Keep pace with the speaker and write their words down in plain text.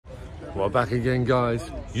We're back again,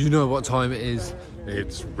 guys. You know what time it is.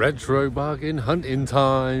 It's retro bargain hunting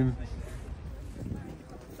time.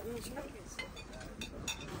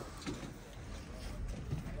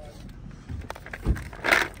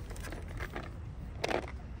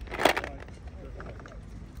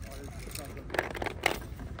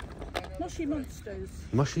 Mushy monsters.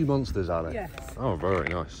 Mushy monsters, are they? Yes. Oh, very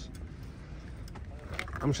nice.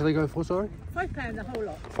 How much do they go for, sorry? £5 the whole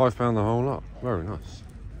lot. £5 the whole lot. Very nice.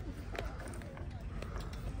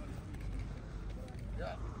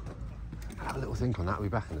 Have a little think on that. I'll be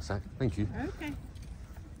back in a sec. Thank you. Okay.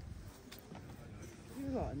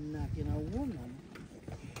 You're like a nagging old woman.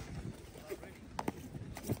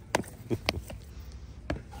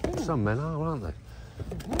 Some men are, aren't they?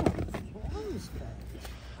 Oh, I was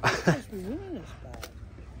bad. Supposed to be women as bad.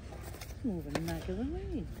 More of a nagger than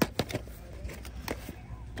me.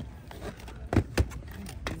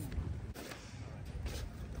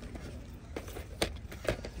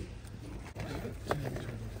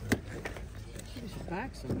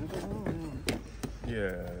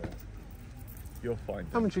 Yeah, you're fine.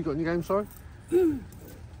 How much you got in your game, sorry?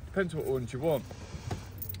 Depends what orange you want.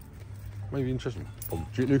 Maybe interesting. Oh,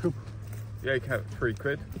 do you look up? Yeah, you can have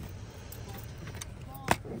 £3.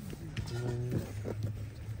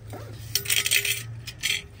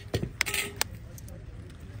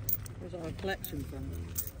 Where's our collection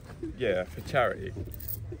from? Yeah, for charity.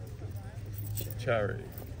 Charity.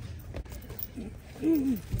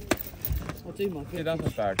 I'll do my It has a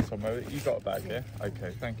bag somewhere. You got a bag, yeah?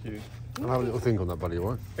 Okay, thank you. I'll have a little think on that, buddy, all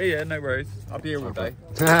right? Yeah, no worries. I'll be here all day.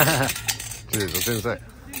 Cheers, I'll see you in a sec.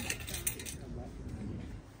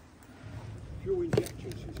 Fuel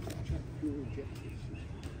injectors. Fuel injectors.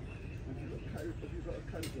 Have you got a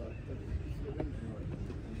code like that?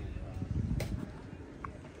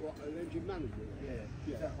 What, an engine manager?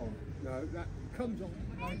 Yeah. That on? No, that comes on.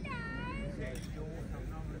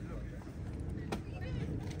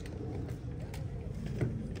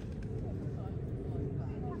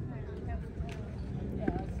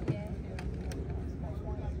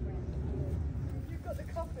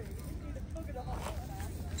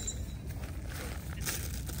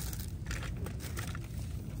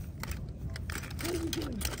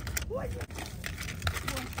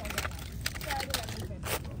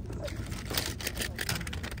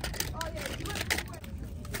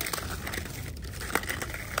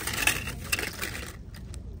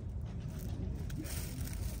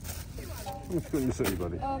 How much you got in the city,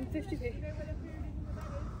 buddy? 50p.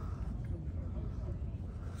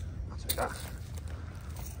 I'll take that.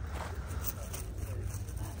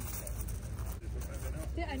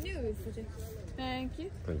 Yeah, I knew it was for you. Thank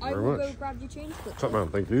you. Thank you I very will much. go grab your change. Top man,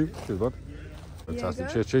 thank you. Cheers, bud. Fantastic.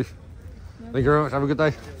 go. Cheers, Chief. Thank you very much. Have a good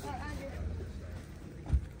day.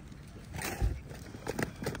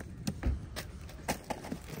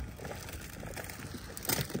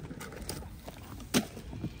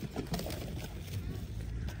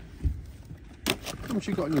 How much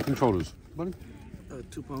you got in your controllers, buddy?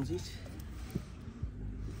 £2 each.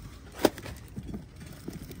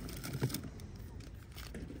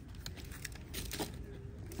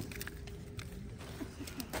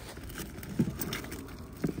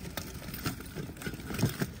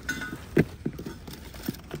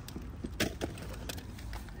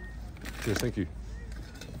 Cheers, thank you.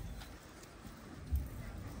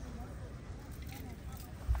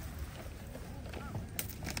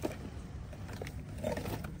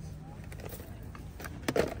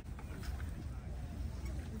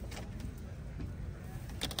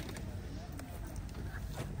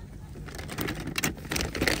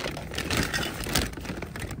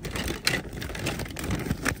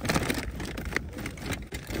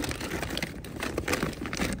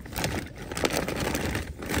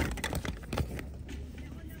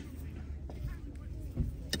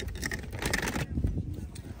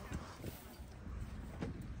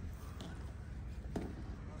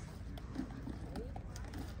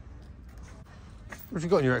 What have you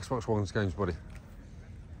got in your Xbox One's games, buddy?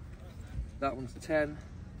 That one's 10,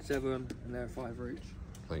 7, and they're 5 each.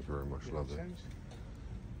 Thank you very much, lovely.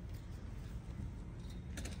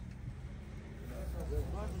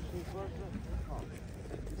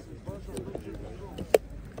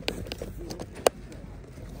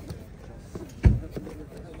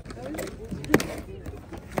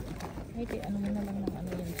 Hindi, ano mo naman ng ano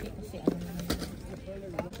yun, kasi ano naman.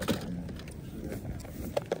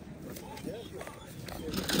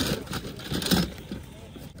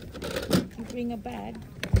 You bring a bag,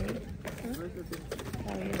 right? Huh?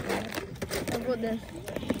 Carry a bag. How about this?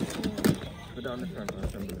 Put down the front, I'll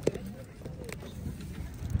assemble it.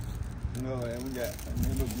 No, I haven't yet. I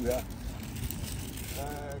never do that.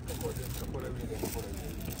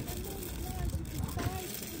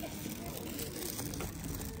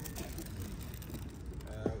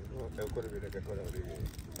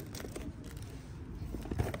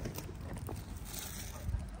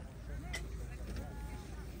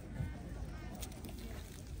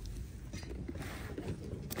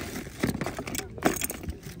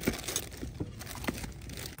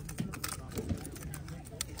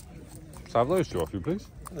 So have those two off you, please.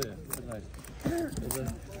 Oh yeah, nice.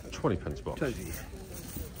 20 pence box.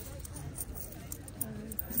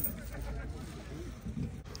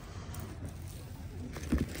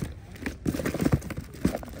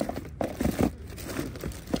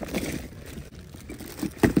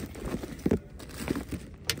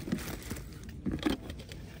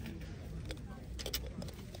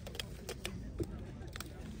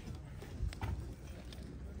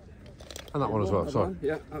 And that one as well, sorry.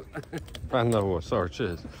 Yeah. And another one, sorry,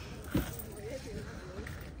 cheers.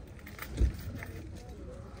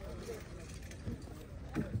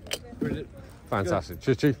 Brilliant. Fantastic.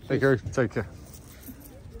 Cheers, Chief. Thank you. Take care.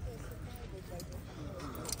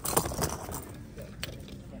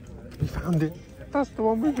 We found it. That's the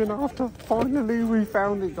one we've been after. Finally, we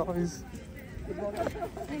found it, guys.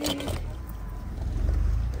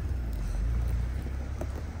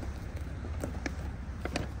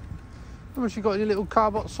 How much you got in your little car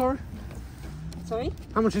box, sorry? Sorry?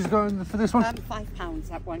 How much is going for this one? £5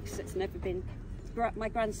 that one, because it's never been. My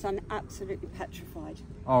grandson absolutely petrified.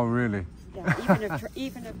 Oh, really? Yeah,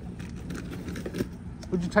 even if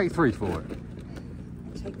Would you take 3 for it?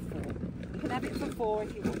 take 4. You can have it for 4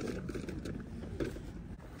 if you want.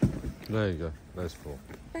 There you go. There's 4.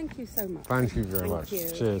 Thank you so much. Thank you very much.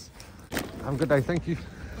 Cheers. Have a good day. Thank you.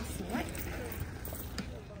 That's all right.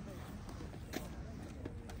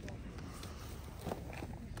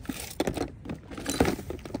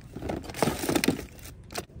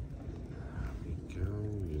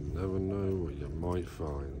 You never know what you might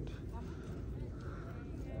find.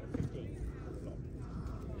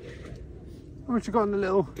 How much you got in the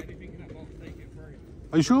little?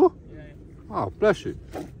 Are you sure? Yeah. Oh, bless you.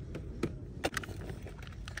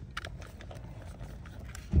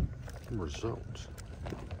 Result.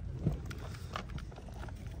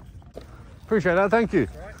 Appreciate that, thank you.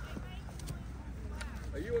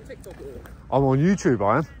 Are you on TikTok at I'm all? on YouTube,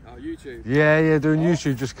 I am. Oh, YouTube. Yeah, doing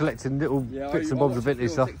YouTube, just collecting little bits and bobs of bit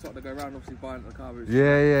stuff. TikTok, they go around obviously buying the car.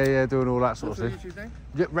 Yeah, doing all that sort of What's thing. your YouTube name?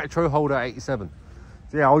 Yeah, Retro Holder 87.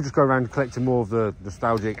 So yeah, I'll just go around collecting more of the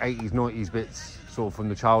nostalgic 80s, 90s bits, sort of from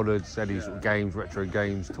the childhood, any sort of games, retro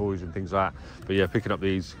games, toys and things like that. But yeah, picking up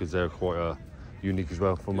these because they're quite unique as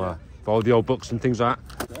well from for all the old books and things like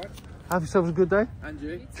that. Right. Have yourselves a good day. And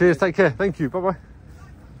you. Cheers, take care. Thank you. Bye-bye.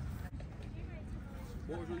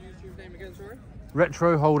 What was your YouTube name again, sorry?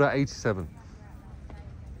 Retro Holder 87.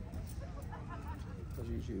 That's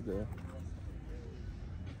YouTube there.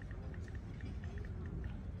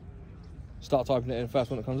 Start typing it in first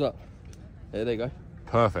when it comes up. Yeah, there you go.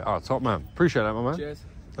 Perfect. Oh, top man. Appreciate that, my man. Cheers.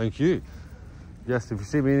 Thank you. Yes, if you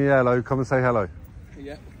see me in the Hellow, come and say hello.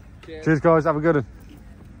 Yeah. Cheers. Cheers, guys. Have a good one.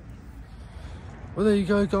 Well, there you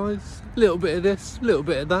go, guys. A little bit of this, a little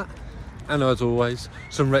bit of that. And as always,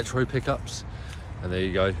 some retro pickups. And there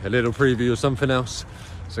you go, a little preview of something else.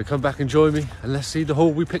 So come back and join me and let's see the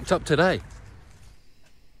haul we picked up today.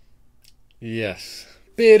 Yes,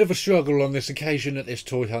 bit of a struggle on this occasion at this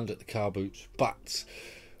toy hunt at the car boots, but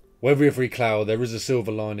with every cloud there is a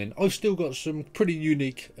silver lining. I've still got some pretty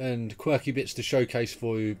unique and quirky bits to showcase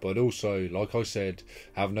for you, but also, like I said,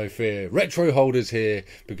 have no fear, Retro Holder's here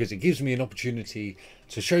because it gives me an opportunity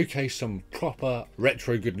to showcase some proper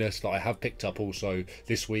retro goodness that I have picked up also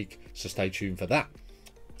this week, so stay tuned for that.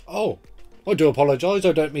 Oh, I do apologise,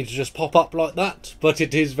 I don't mean to just pop up like that, but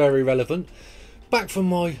it is very relevant. Back from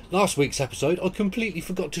my last week's episode, I completely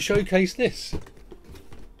forgot to showcase this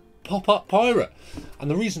pop-up pirate,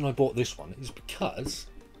 and the reason I bought this one is because,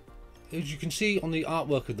 as you can see on the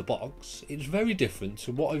artwork of the box, it's very different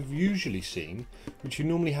to what I've usually seen, which you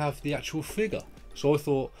normally have the actual figure. So I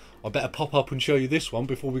thought I better pop up and show you this one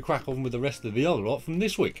before we crack on with the rest of the other lot from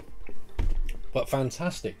this week. But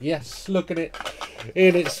fantastic, yes, look at it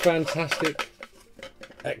in its fantastic,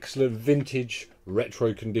 excellent vintage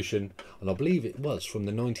retro condition, and I believe it was from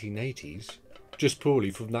the 1980s, just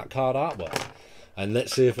purely from that card artwork. And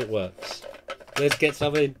let's see if it works. Let's get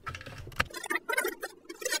some in.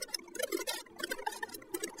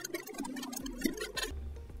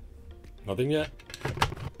 Nothing yet.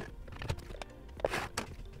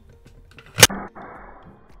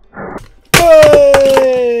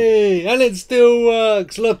 Hey! And it still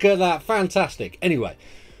works. Look at that. Fantastic. Anyway,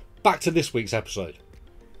 back to this week's episode.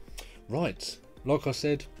 Right. like I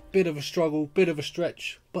said, bit of a struggle, bit of a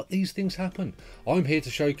stretch, but these things happen. I'm here to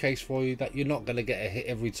showcase for you that you're not going to get a hit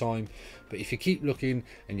every time, but if you keep looking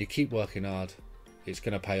and you keep working hard, it's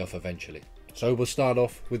going to pay off eventually. So we'll start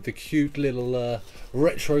off with the cute little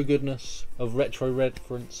retro goodness of retro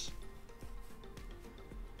reference.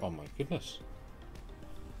 Oh my goodness.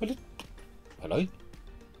 Hello?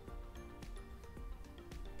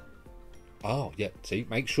 Oh, yeah, see,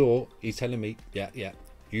 make sure, he's telling me, yeah,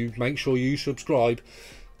 you make sure you subscribe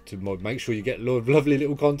to make sure you get lovely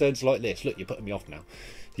little contents like this. Look, you're putting me off now.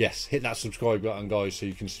 Yes, hit that subscribe button, guys, so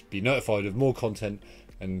you can be notified of more content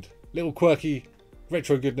and little quirky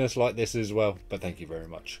retro goodness like this as well. But thank you very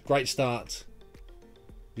much. Great start.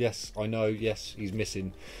 Yes, I know, yes, he's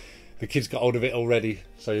missing. The kid's got hold of it already,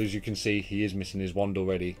 so as you can see, he is missing his wand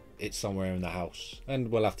already. It's somewhere in the house, and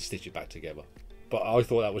we'll have to stitch it back together. But I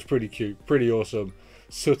thought that was pretty cute, pretty awesome.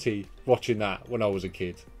 Sooty, watching that when I was a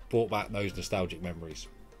kid. Brought back those nostalgic memories.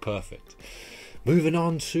 Perfect. Moving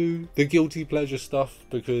on to the guilty pleasure stuff,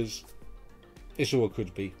 because it's all it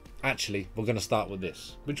could be. Actually, we're going to start with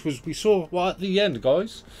this, which was we saw right at the end,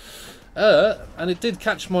 guys. And it did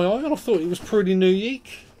catch my eye, and I thought it was pretty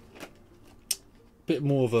unique. Bit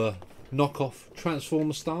more of a knockoff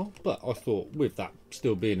Transformer style, but I thought with that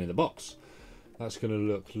still being in the box, that's going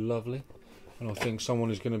to look lovely. And I think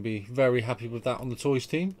someone is going to be very happy with that on the Toys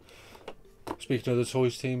team. Speaking of the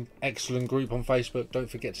Toys team, excellent group on Facebook.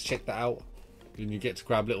 Don't forget to check that out. And you get to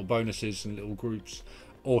grab little bonuses and little groups.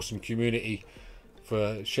 Awesome community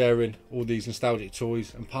for sharing all these nostalgic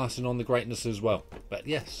toys and passing on the greatness as well. But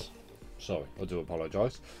yes, sorry, I do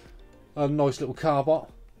apologise. A nice little Carbot,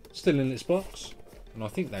 still in its box. And I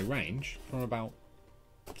think they range from about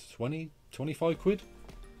 20-25 quid.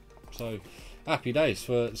 So happy days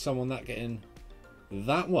for someone that getting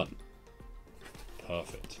that one.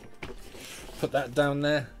 Perfect. Put that down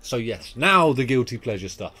there. So yes, now the guilty pleasure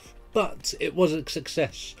stuff. But it was a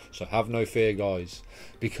success, so have no fear, guys,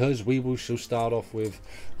 because we will shall start off with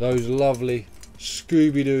those lovely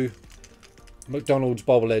Scooby-Doo McDonald's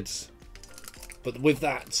bobbleheads. But with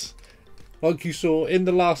that, like you saw in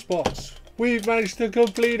the last box, we've managed to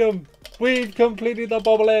complete them. We've completed the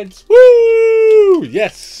bobbleheads. Woo!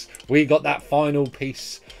 Yes, we got that final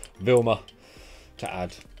piece, Vilma, to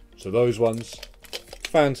add. So those ones,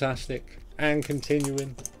 fantastic. And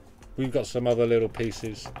continuing, we've got some other little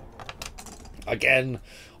pieces. Again,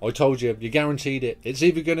 I told you, you guaranteed it. It's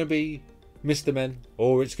either going to be Mr. Men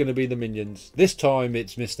or it's going to be the Minions. This time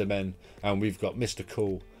it's Mr. Men, and we've got Mr.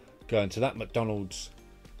 Cool going to that McDonald's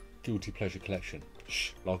guilty pleasure collection.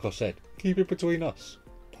 Shh, like I said, keep it between us.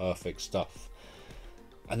 Perfect stuff.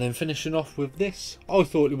 And then finishing off with this, I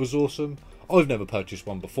thought it was awesome. I've never purchased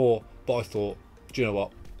one before, but I thought, do you know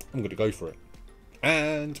what? I'm going to go for it.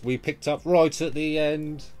 And we picked up right at the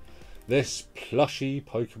end this plushy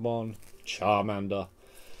Pokemon Charmander.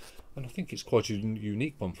 And I think it's quite a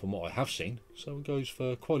unique one from what I have seen. So it goes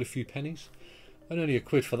for quite a few pennies. And only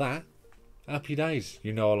 £1 for that. Happy days.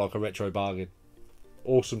 You know I like a retro bargain.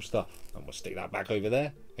 Awesome stuff. And we'll stick that back over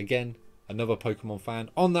there. Again, another Pokemon fan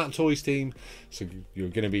on that Toys team. So you're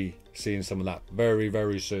going to be seeing some of that very,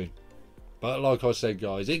 very soon. But like I said,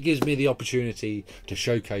 guys, it gives me the opportunity to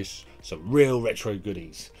showcase some real retro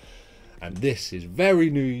goodies. And this is very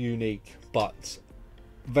new, unique, but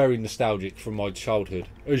very nostalgic from my childhood.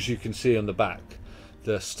 As you can see on the back,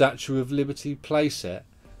 the Statue of Liberty playset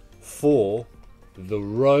for the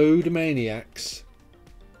Road Maniacs.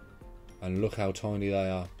 And look how tiny they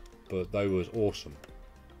are, but they was awesome.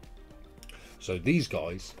 So these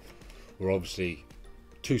guys were obviously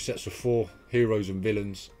 2 sets of 4 heroes and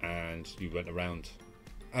villains, and you went around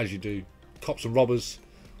as you do, cops and robbers,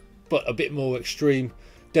 but a bit more extreme,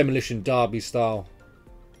 Demolition Derby style.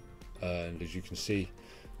 And as you can see,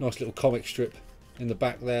 nice little comic strip in the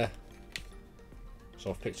back there.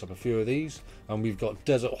 So I've picked up a few of these, and we've got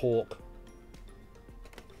Desert Hawk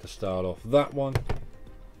to start off that one.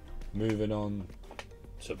 Moving on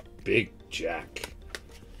to Big Jack.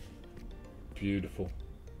 Beautiful,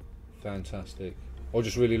 fantastic. I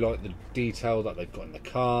just really like the detail that they've got in the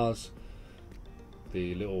cars.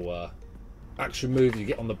 The little action move you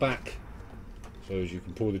get on the back. So as you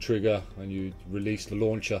can pull the trigger and you release the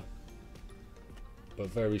launcher. But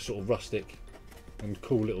very sort of rustic and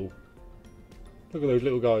cool little. Look at those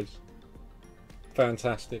little guys.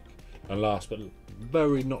 Fantastic. And last but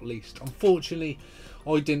very not least, unfortunately,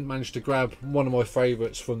 I didn't manage to grab one of my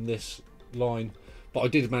favourites from this line. But I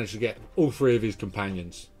did manage to get all 3 of his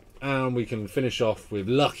companions. And we can finish off with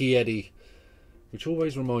Lucky Eddie, which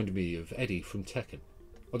always reminded me of Eddie from Tekken.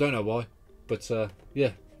 I don't know why, but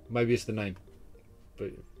yeah, maybe it's the name.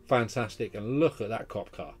 But fantastic, and look at that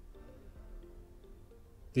cop car.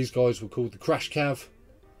 These guys were called the Crash Cav,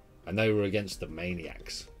 and they were against the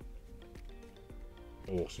Maniacs.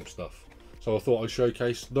 Awesome stuff. So I thought I'd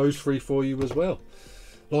showcase those three for you as well.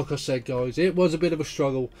 Like I said, guys, it was a bit of a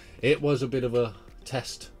struggle. It was a bit of a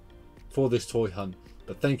test for this toy hunt.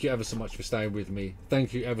 But thank you ever so much for staying with me.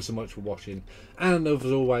 Thank you ever so much for watching. And as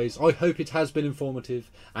always, I hope it has been informative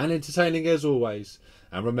and entertaining as always.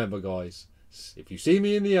 And remember, guys, if you see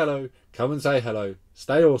me in the yellow, come and say hello.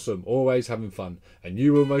 Stay awesome, always having fun. And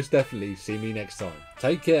you will most definitely see me next time.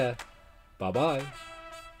 Take care. Bye-bye.